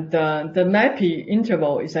 And the MEPI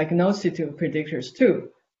interval is agnostic to predictors too.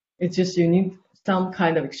 It's just you need some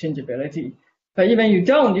kind of exchangeability. But even you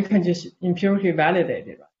don't, you can just empirically validate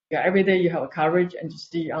it. Yeah, every day you have a coverage and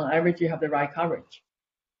just see on average you have the right coverage.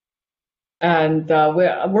 And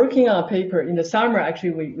we're working on a paper in the summer.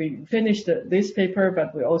 Actually, we finished this paper,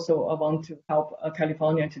 but we also want to help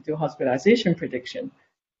California to do hospitalization prediction.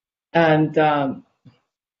 And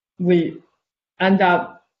we end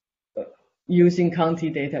up using county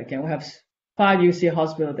data again. We have 5 UC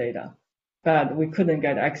hospital data, but we couldn't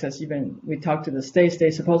get access. Even we talked to the states,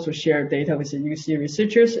 they're supposed to share data with the UC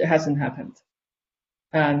researchers. It hasn't happened.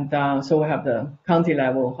 And so we have the county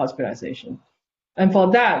level hospitalization. And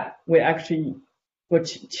for that, we actually would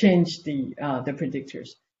change the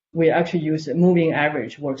predictors. We actually use moving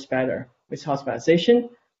average, works better with hospitalization.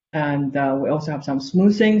 And we also have some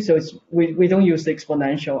smoothing. So we don't use the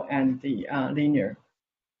exponential and the linear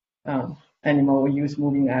anymore. We use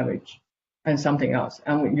moving average and something else.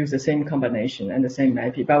 And we use the same combination and the same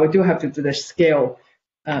MEPI. But we do have to do the scale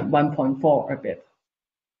 1.4 a bit.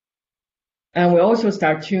 And we also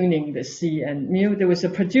start tuning the C and mu. There was a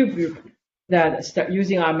Purdue group that start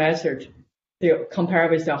using our method. They compare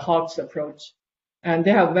with the Hawkes approach. And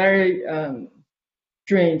they have very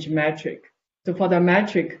strange metric. So for the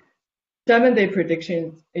metric, 7-day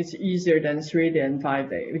prediction is easier than 3-day and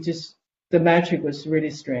 5-day, which is the metric was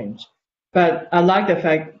really strange. But I like the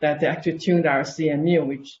fact that they actually tuned our CMU,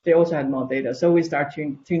 which they also had more data. So we start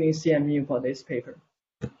tuning CMU for this paper.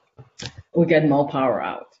 We get more power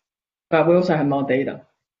out, but we also have more data.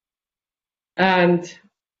 And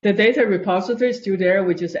the data repository is still there.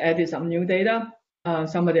 We just added some new data.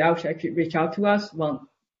 Somebody else actually reached out to us, want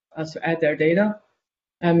us to add their data.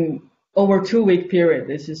 And over a 2-week period,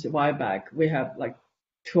 this is a while back, we have like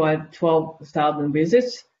 12,000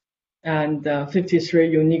 visits and 53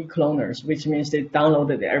 unique cloners, which means they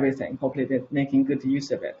downloaded everything. Hopefully they're making good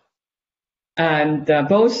use of it. And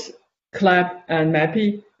both CLEP and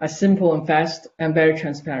MEPI are simple and fast and very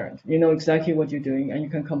transparent. You know exactly what you're doing, and you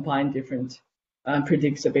can combine different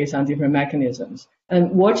predictors based on different mechanisms.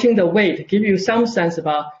 And watching the weight give you some sense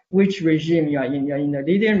about which regime you are in. You're in the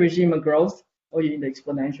linear regime of growth, or you're in the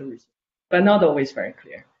exponential regime, but not always very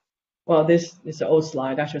clear. Well, this is an old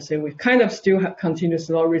slide. I should say we kind of still have continuous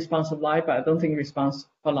slow response of life, but I don't think response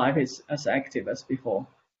for life is as active as before.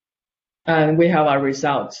 And we have our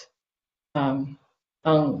results on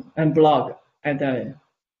and blog at the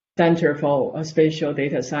Center for Spatial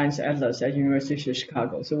Data Science Atlas at University of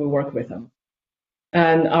Chicago. So we work with them.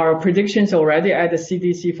 And our predictions already at the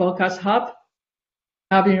CDC Forecast Hub.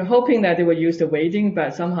 I've been hoping that they will use the weighting,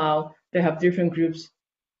 but somehow they have different groups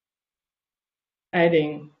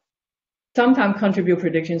adding, sometimes contribute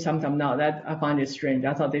predictions, sometimes not. That I find it strange.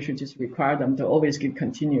 I thought they should just require them to always give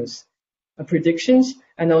continuous predictions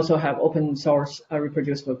and also have open source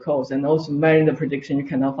reproducible codes. And also in the prediction, you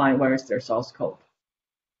cannot find where is their source code.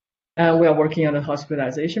 And we are working on the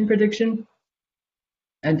hospitalization prediction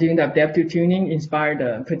and doing the adaptive tuning inspired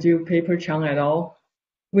the Purdue paper, Chang et al.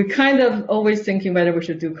 We kind of always thinking whether we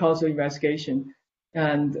should do causal investigation.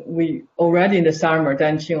 And we already in the summer,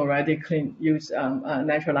 Dan Qing already use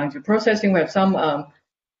natural language processing. We have some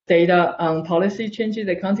data on policy changes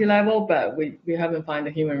at county level, but we haven't found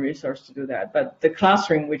the human resource to do that. But the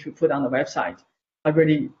clustering, which we put on the website, are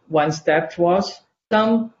really one step towards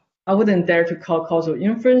some. I wouldn't dare to call causal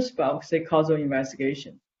inference, but I would say causal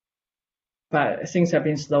investigation. But things have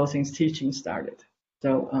been slow since teaching started.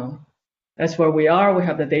 So that's where we are. We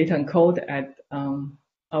have the data and code at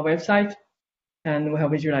our website, and we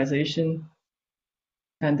have visualization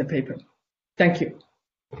and the paper. Thank you.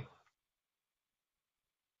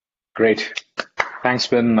 Great. Thanks,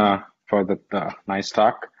 Ben, for the nice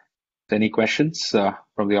talk. Any questions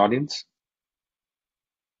from the audience?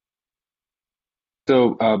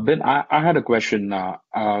 So, Ben, I had a question.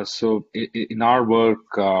 So, in our work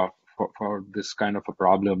for this kind of a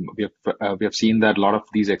problem, we have seen that a lot of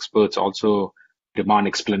these experts also demand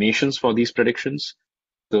explanations for these predictions.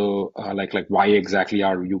 So, like why exactly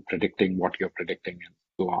are you predicting what you're predicting, and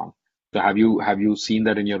so on. So, have you seen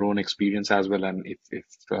that in your own experience as well? And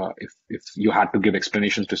if you had to give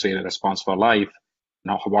explanations to say the response for life,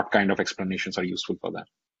 now what kind of explanations are useful for that?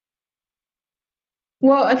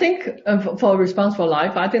 Well, I think for response for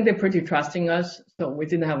life, I think they're pretty trusting us. So we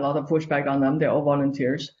didn't have a lot of pushback on them. They're all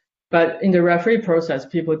volunteers. But in the referee process,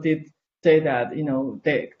 people did say that,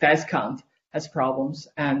 the death count has problems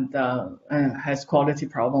and has quality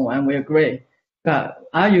problem, and we agree. But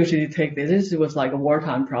I usually take this was like a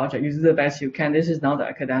wartime project. You do the best you can. This is not an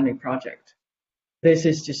academic project. This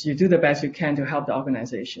is just you do the best you can to help the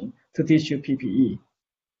organization to distribute PPE.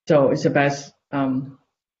 So it's the best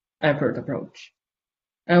effort approach.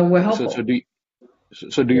 And we're helpful.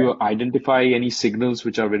 So do you identify any signals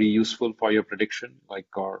which are very useful for your prediction,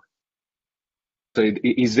 So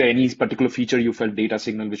is there any particular feature you felt, data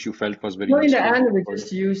signal, which you felt was very useful? In the end, we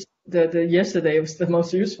just used the yesterday was the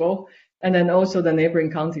most useful, and then also the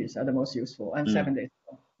neighboring counties are the most useful, and 7 days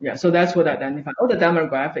ago. Yeah, so that's what I identified. All the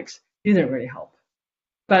demographics didn't really help,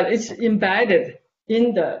 but it's embedded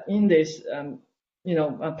in this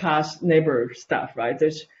past neighbor stuff, right?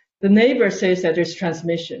 The neighbor says that there's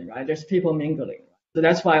transmission, right? There's people mingling, so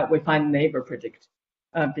that's why we find neighbor predict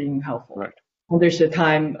being helpful. Right. There's a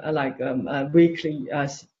time weekly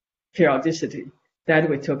periodicity that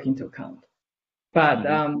we took into account. But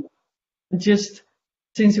just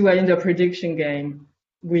since we're in the prediction game,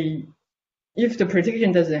 if the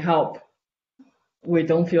prediction doesn't help, we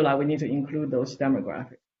don't feel like we need to include those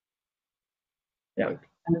demographics. Yeah, right.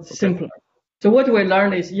 It's simpler. So what we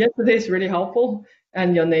learned is yesterday is really helpful,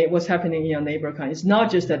 and what's happening in your neighbor county. It's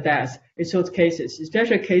not just the death; it's those cases,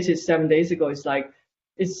 especially cases 7 days ago.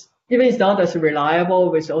 It's not as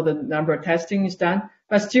reliable with all the number of testing is done,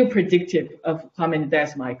 but still predictive of how many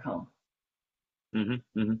deaths might come.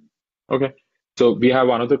 Okay. So we have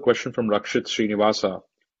another question from Rakshit Srinivasa,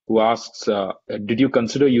 who asks, did you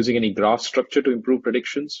consider using any graph structure to improve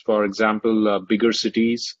predictions? For example, bigger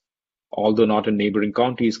cities, although not in neighboring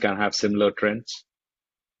counties, can have similar trends.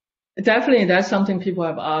 Definitely, that's something people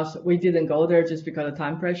have asked. We didn't go there just because of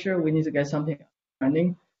time pressure. We need to get something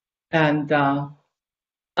running. And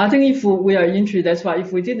I think if we are interested, that's why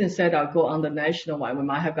if we didn't set our goal on the national one, we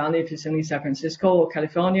might have gone if it's only San Francisco or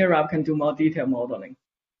California, Rob can do more detailed modeling.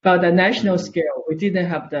 But the national scale, we didn't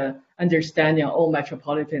have the understanding of all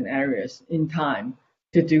metropolitan areas in time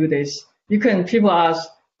to do this. People ask,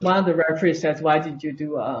 one of the referees says, why did you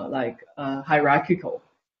do hierarchical?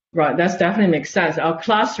 Right, that's definitely makes sense. Our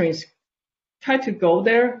clusterings try to go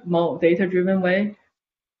there more data-driven way,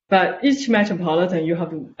 but each metropolitan you have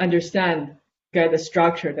to understand, get a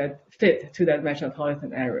structure that fit to that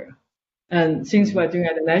metropolitan area. And since we're doing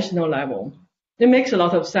at the national level, it makes a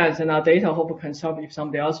lot of sense, and our data hopefully can solve if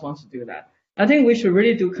somebody else wants to do that. I think we should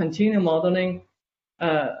really do continual modeling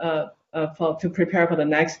to prepare for the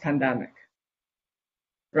next pandemic.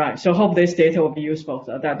 Right, so hope this data will be useful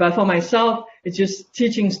for that. But for myself, it's just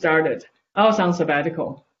teaching started. I was on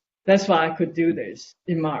sabbatical. That's why I could do this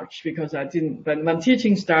in March, because I didn't. But when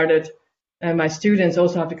teaching started, and my students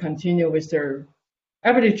also have to continue with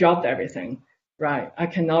everybody dropped everything, right? I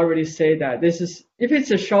cannot really say that this is, if it's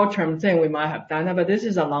a short-term thing, we might have done it, but this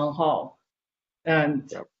is a long haul. And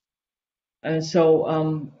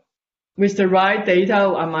so with the right data,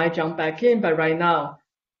 I might jump back in, but right now,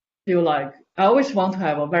 I feel like I always want to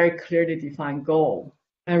have a very clearly defined goal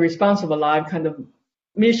and responsible life kind of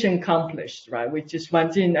mission accomplished, right? We just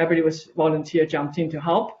went in, everybody was volunteer, jumped in to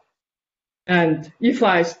help. And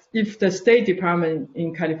if the State Department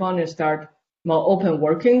in California start more open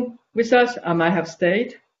working with us, I might have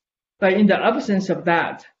stayed. But in the absence of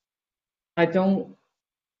that, I'm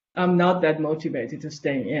not that motivated to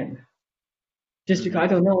stay in. Just because I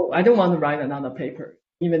don't know, I don't want to write another paper.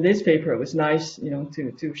 Even this paper was nice,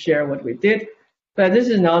 to share what we did, but this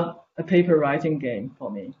is not a paper writing game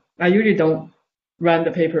for me. I usually don't run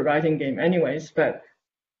the paper writing game anyways, but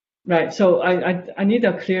right. So I need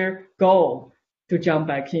a clear goal to jump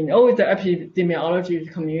back in. Oh, the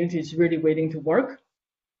epidemiology community is really waiting to work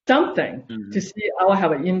something to see how I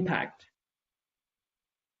have an impact.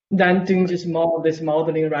 Then doing just more of this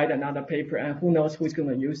modeling, write another paper, and who knows who's going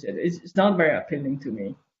to use it. It's not very appealing to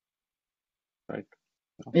me. Right.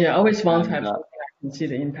 Yeah, I always want to have something I can see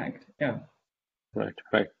the impact. Yeah.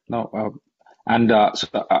 Right. Now, so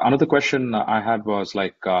another question I had was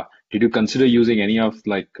did you consider using any of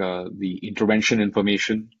the intervention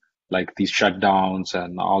information, like these shutdowns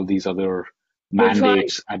and all these other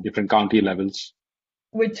mandates at different county levels?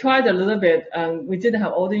 We tried a little bit, and we didn't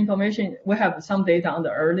have all the information. We have some data on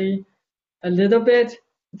the early, a little bit,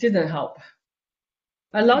 didn't help.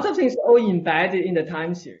 A lot of things all embedded in the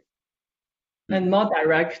time series, and more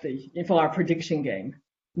directly for our prediction game.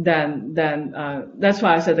 Then that's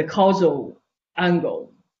why I said the causal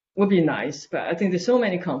angle would be nice, but I think there's so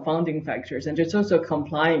many confounding factors, and there's also a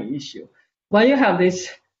complying issue. When you have this,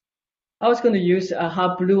 I was going to use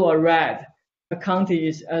how blue or red a county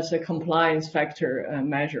is as a compliance factor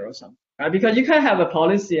measure or something, right? Because you can have a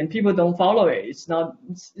policy and people don't follow it. It's not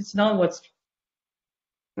what's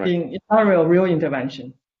being, it's not a real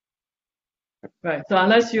intervention, right? So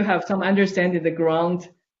unless you have some understanding of the ground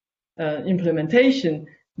implementation,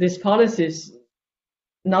 this policy is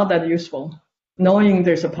not that useful. Knowing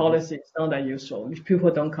there's a policy is not that useful if people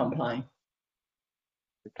don't comply.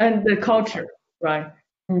 And the culture, right?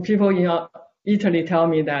 And people in Italy tell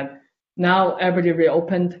me that now everybody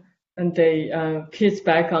reopened and they kids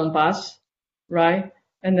back on bus, right?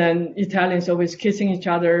 And then Italians always kissing each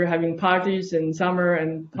other, having parties in summer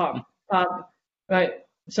and pub, right?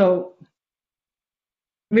 So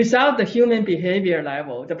without the human behavior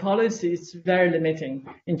level, the policy is very limiting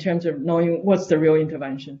in terms of knowing what's the real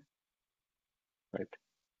intervention. Right.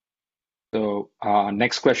 So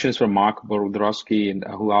next question is from Mark Borodrowski,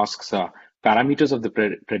 who asks, parameters of the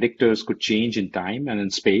predictors could change in time and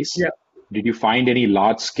in space. Yeah. Did you find any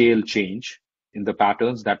large-scale change in the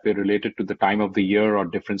patterns that were related to the time of the year or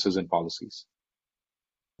differences in policies?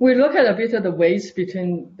 We look at a bit of the weights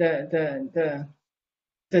between the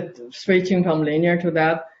switching from linear to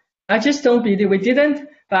that. I just don't believe we didn't,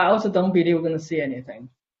 but I also don't believe we're going to see anything.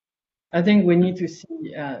 I think we need to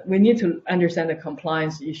see, we need to understand the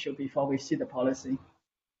compliance issue before we see the policy.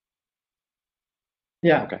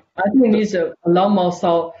 Yeah, okay. I think it needs a lot more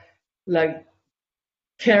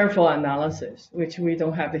careful analysis, which we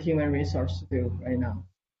don't have the human resource to do right now.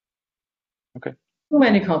 Okay. Too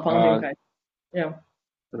many confounding factors. Yeah.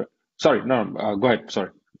 Sorry, no, go ahead. Sorry.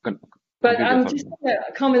 But just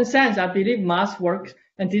common sense, I believe mass work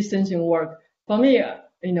and distancing work. For me,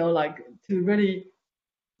 like to really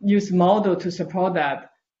use model to support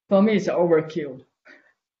that, for me, it's overkill.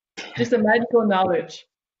 Just the medical knowledge,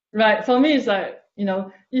 right? For me, it's like,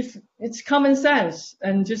 if it's common sense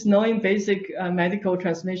and just knowing basic medical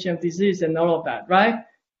transmission of disease and all of that, right?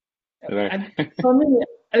 Right. For me,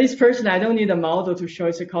 at least personally, I don't need a model to show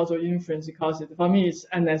it's a causal inference because for me, it's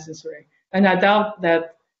unnecessary. And I doubt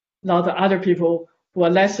that a lot of other people who are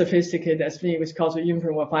less sophisticated as me with causal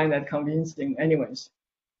inference will find that convincing anyways.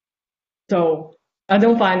 So I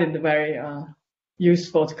don't find it very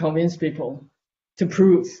useful to convince people to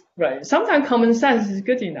prove, right? Sometimes common sense is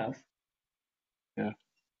good enough. Yeah.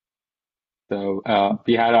 So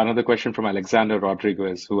we had another question from Alexander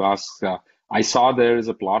Rodriguez, who asks, I saw there is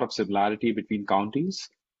a plot of similarity between counties,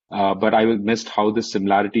 but I missed how this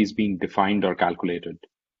similarity is being defined or calculated.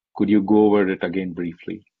 Could you go over it again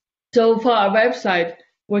briefly? So for our website,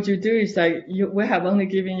 what you do is like we have only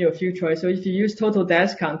given you a few choices. So if you use total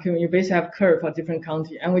death count, you basically have curve for different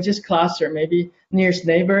county, and we just cluster maybe nearest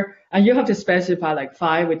neighbor, and you have to specify like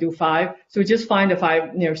 5. We do 5, so we just find the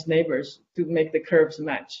 5 nearest neighbors to make the curves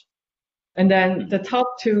match. And then the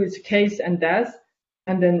top 2 is case and death,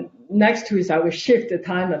 and then next 2 is I will shift the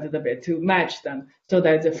time a little bit to match them, so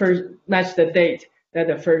that the first match the date that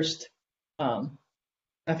the first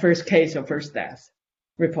case or first death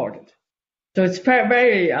reported. So it's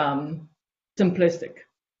very simplistic.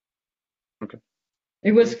 Okay.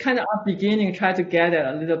 It was kind of at the beginning, try to get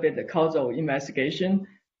at a little bit the causal investigation,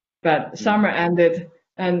 but summer ended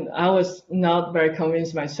and I was not very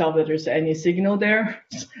convinced myself that there's any signal there,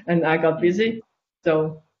 and I got busy.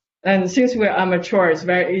 So, and since we're amateur, it's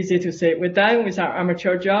very easy to say we're done with our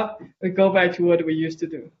amateur job. We go back to what we used to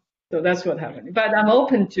do. So that's what happened. But I'm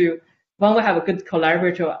open to, when we have a good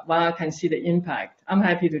collaborator, when I can see the impact, I'm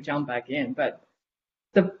happy to jump back in. But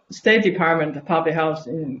the State Department of Public Health,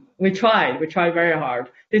 we tried very hard.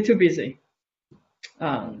 They're too busy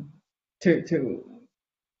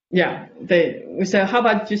we said, how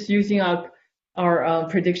about just using our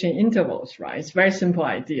prediction intervals, right? It's a very simple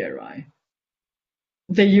idea, right?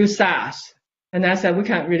 They use SAS, and I said, we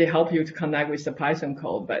can't really help you to connect with the Python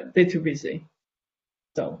code, but they're too busy.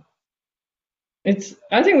 So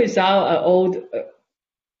I think without an old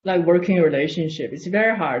like working relationship, it's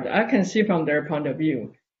very hard. I can see from their point of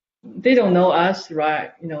view, they don't know us,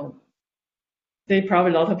 right? They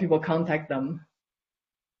probably a lot of people contact them,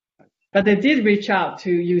 but they did reach out to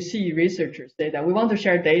UC researchers, say that we want to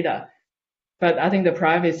share data, but I think the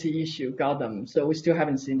privacy issue got them, so we still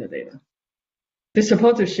haven't seen the data. They're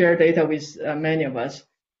supposed to share data with many of us,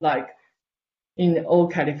 like in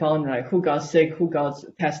old California, like who got sick, who got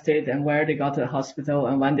tested, and where they got to the hospital,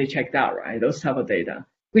 and when they checked out, right? Those type of data,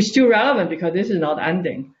 which is still relevant because this is not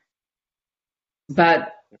ending.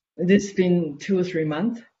 But this has been 2 or 3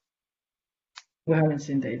 months. We haven't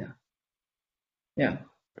seen data. Yeah.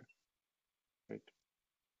 Great.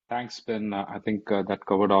 Thanks, Ben. I think that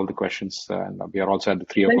covered all the questions, and we are also at the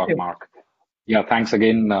 3 o'clock mark. Yeah, thanks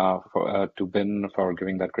again to Ben for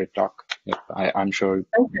giving that great talk. Yeah, I'm sure.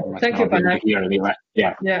 Thank you, Ben. Here anyway.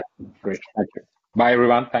 Yeah. Great. Thank you. Bye,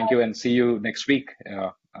 everyone. Thank you, and see you next week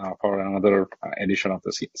for another edition of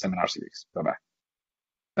the seminar series. Bye-bye.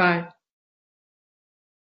 Bye.